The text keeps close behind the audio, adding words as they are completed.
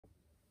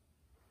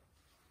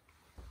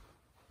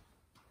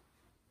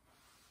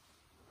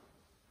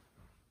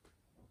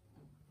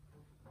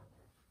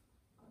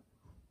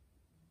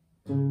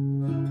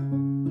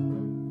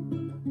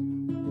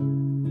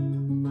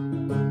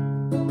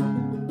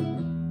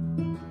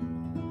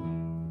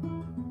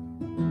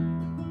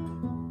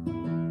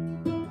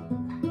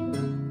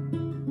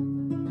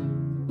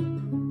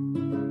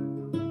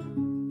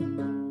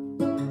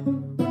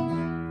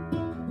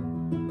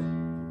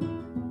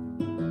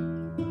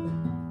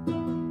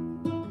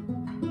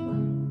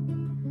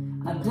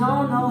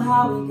don't know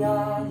how we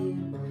got here,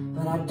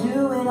 but I'd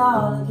do it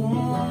all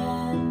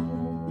again.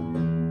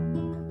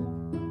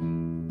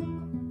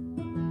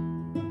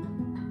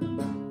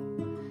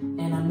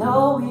 And I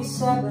know we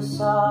said we're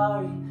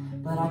sorry,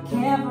 but I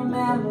can't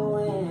remember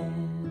when.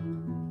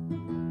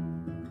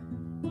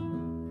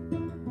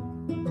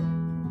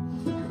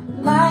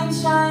 Light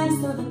shines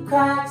through the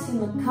cracks in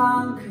the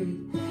concrete,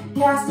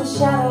 cast a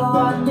shadow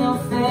on your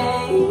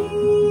face.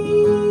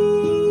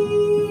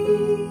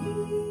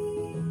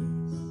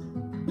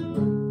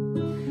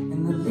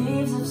 And the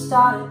leaves have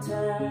started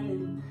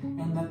turning,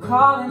 and they're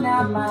calling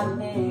out my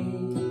name.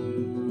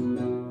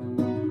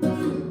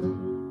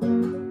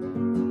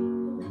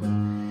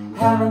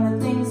 Having the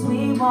things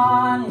we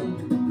wanted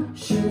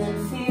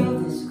shouldn't feel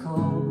this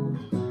cold.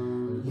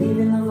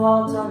 Leaving the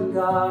vault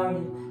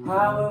unguarded,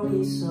 how are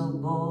we so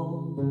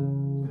bold?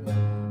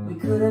 We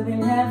could have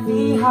been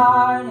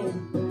heavy-hearted,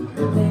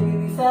 maybe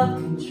we felt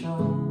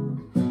control,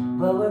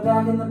 but we're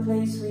back in the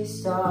place we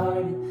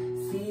started,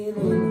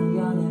 feeling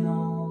young and old.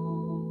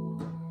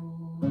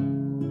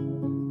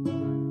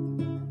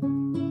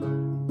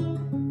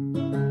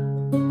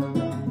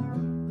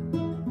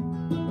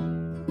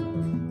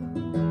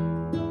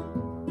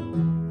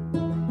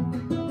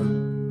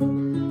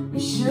 We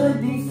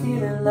should be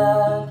feeling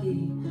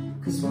lucky,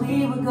 'cause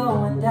we were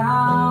going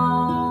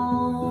down.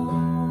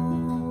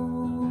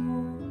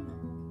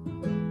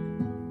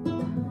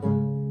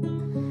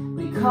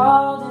 We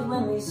called it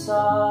when we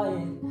saw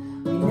it,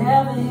 we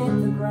never hit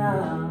the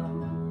ground.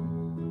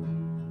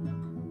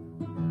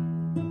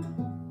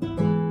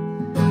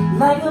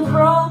 Like a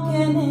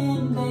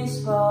broken-in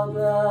baseball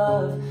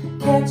glove,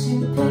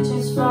 catching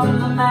pitches from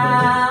the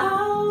mound.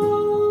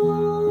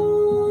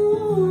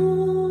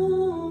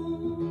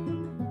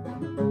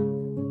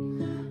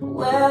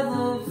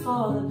 Weathered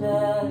for the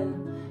better,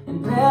 and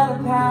better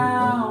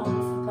pound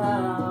for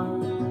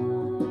pound.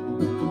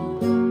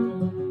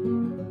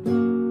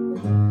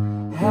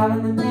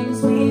 Having the things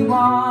we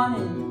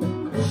wanted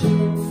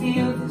shouldn't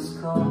feel this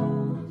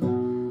cold.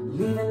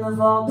 Leaving the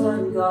vault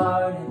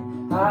unguarded,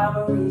 how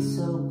are we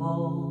so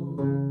bold?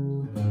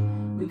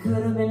 We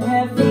could have been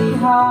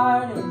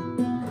heavy-hearted,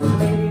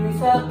 maybe we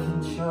felt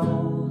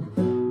controlled,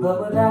 but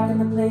we're back in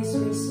the place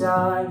we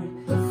started,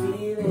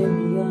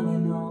 feeling young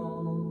and old.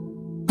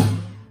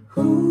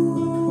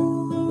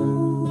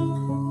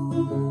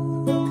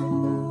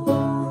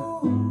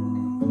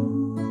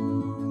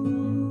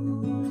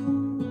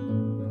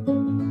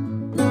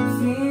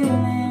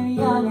 Feeling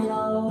young and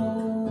old.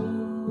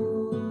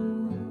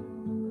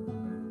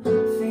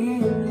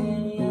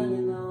 Feeling young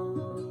and old.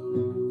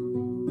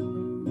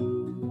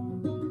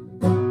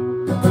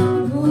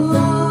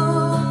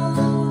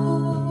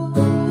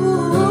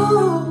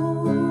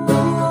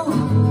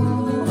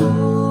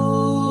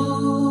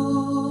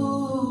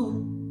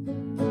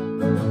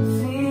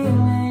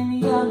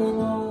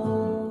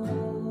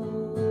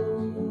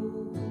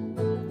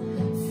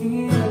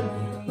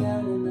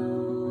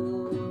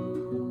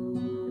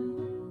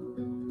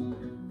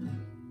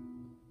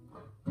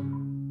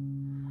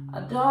 I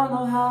don't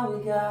know how we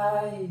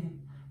got here,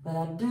 but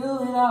I'd do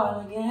it all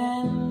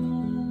again.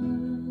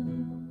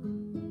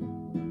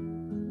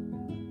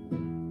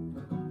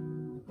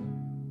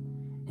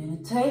 And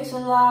it takes a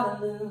lot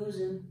of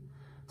losing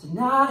to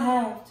not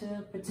have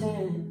to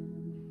pretend.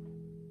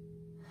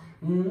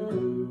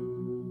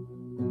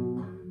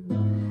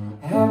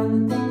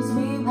 Having the things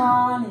we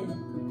wanted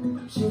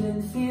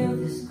shouldn't feel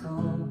this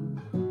cold.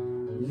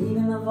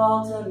 Leaving the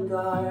vault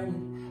unguarded,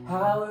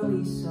 how are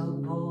we so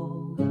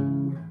bold?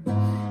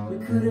 We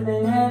could have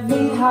been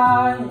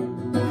heavy-hearted,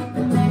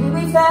 but maybe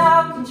we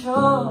felt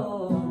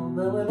control,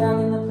 but we're back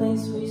in the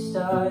place we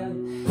started,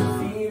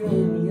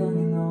 feeling young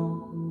and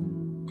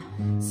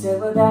old. Said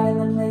we're back in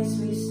the place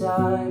we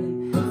started,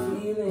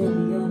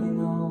 feeling young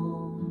and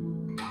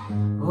old.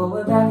 Oh,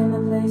 we're back in the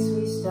place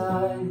we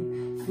started,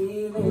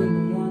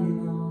 feeling young.